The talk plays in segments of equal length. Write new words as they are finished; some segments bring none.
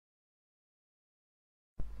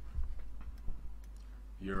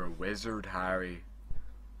You're a wizard, Harry.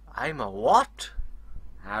 I'm a what?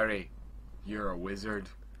 Harry, you're a wizard.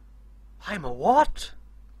 I'm a what?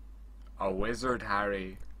 A wizard,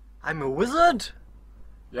 Harry. I'm a wizard?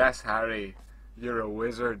 Yes, Harry, you're a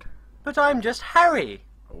wizard. But I'm just Harry.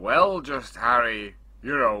 Well, just Harry,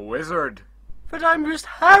 you're a wizard. But I'm just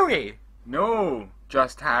Harry. No,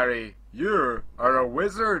 just Harry, you are a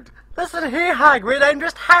wizard. Listen here, Hagrid, I'm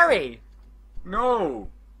just Harry. No,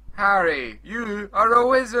 Harry, you are a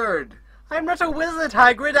wizard. I'm not a wizard,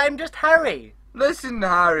 Hagrid, I'm just Harry. Listen,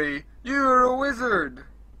 Harry, you are a wizard.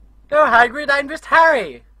 No, Hagrid, I'm just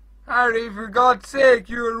Harry. Harry, for God's sake,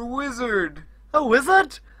 you're a wizard. A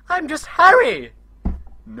wizard? I'm just Harry.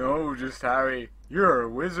 No, just Harry, you're a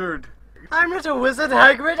wizard. I'm not a wizard,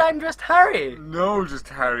 Hagrid, I'm just Harry. No, just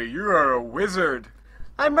Harry, you are a wizard.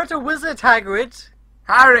 I'm not a wizard, Hagrid.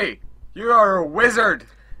 Harry, you are a wizard.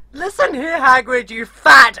 Listen here, Hagrid, you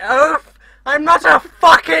fat oaf. I'm not a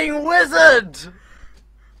fucking wizard.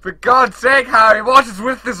 For God's sake, Harry, what is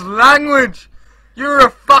with this language? You're a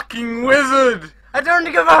fucking wizard. I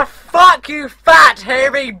don't give a fuck, you fat,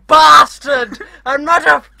 hairy bastard. I'm not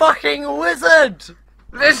a fucking wizard.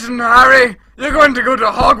 Listen, Harry, you're going to go to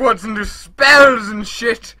Hogwarts and do spells and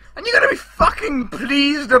shit, and you're gonna be fucking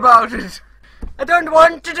pleased about it. I don't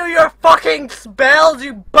want to do your fucking spells,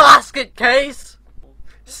 you basket case.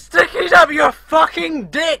 Stick it up your fucking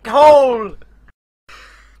dick hole.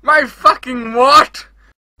 My fucking what?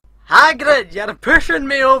 Hagrid, you're pushing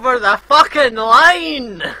me over the fucking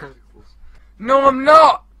line. No, I'm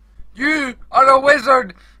not. You are a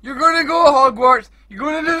wizard. You're gonna go to Hogwarts. You're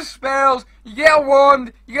gonna do spells. You get a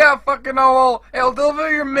wand. You get a fucking owl. It'll deliver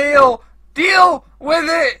your mail. Deal with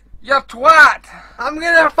it, you twat. I'm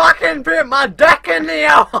gonna fucking put my dick in the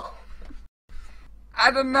owl.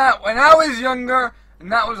 I done that when I was younger,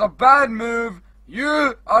 and that was a bad move.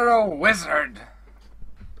 You are a wizard.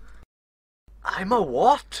 I'm a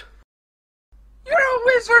what? You're a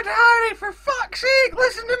wizard, Harry, for fuck's sake,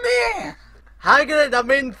 listen to me. Hagrid, I've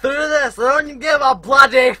been through this. I don't give a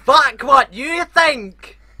bloody fuck what you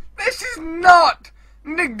think. This is not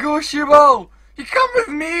negotiable. You come with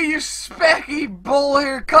me, you specky, bull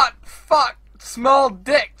haircut, fuck, small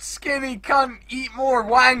dick, skinny cunt, eat more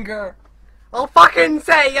wanger. I'll fucking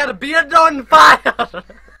set your beard on fire.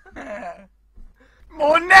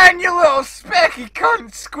 Well, then, you little specky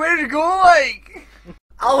cunt, square to go like.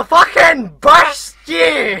 I'll fucking burst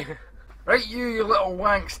you. Right, you little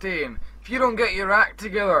wank stain. If you don't get your act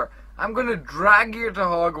together, I'm gonna drag you to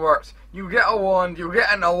Hogwarts. You get a wand, you'll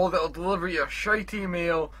get an owl that'll deliver you a shitey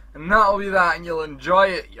mail, and that'll be that, and you'll enjoy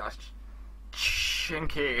it, you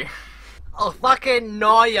chinky. I'll fucking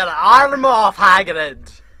gnaw your arm off,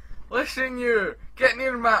 Hagrid. Listen, you, get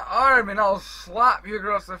near my arm and I'll slap you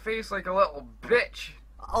across the face like a little bitch.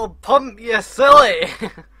 I'll pump you silly.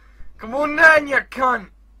 Come on then, you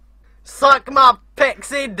cunt. Suck my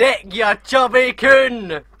pixie dick, you chubby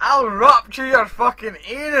coon. I'll rupture your fucking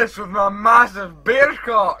anus with my massive bear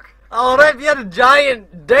cock. I'll rip your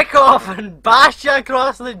giant dick off and bash you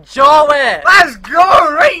across the jaw with it. Let's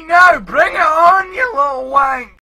go right now, bring it on, you little wank.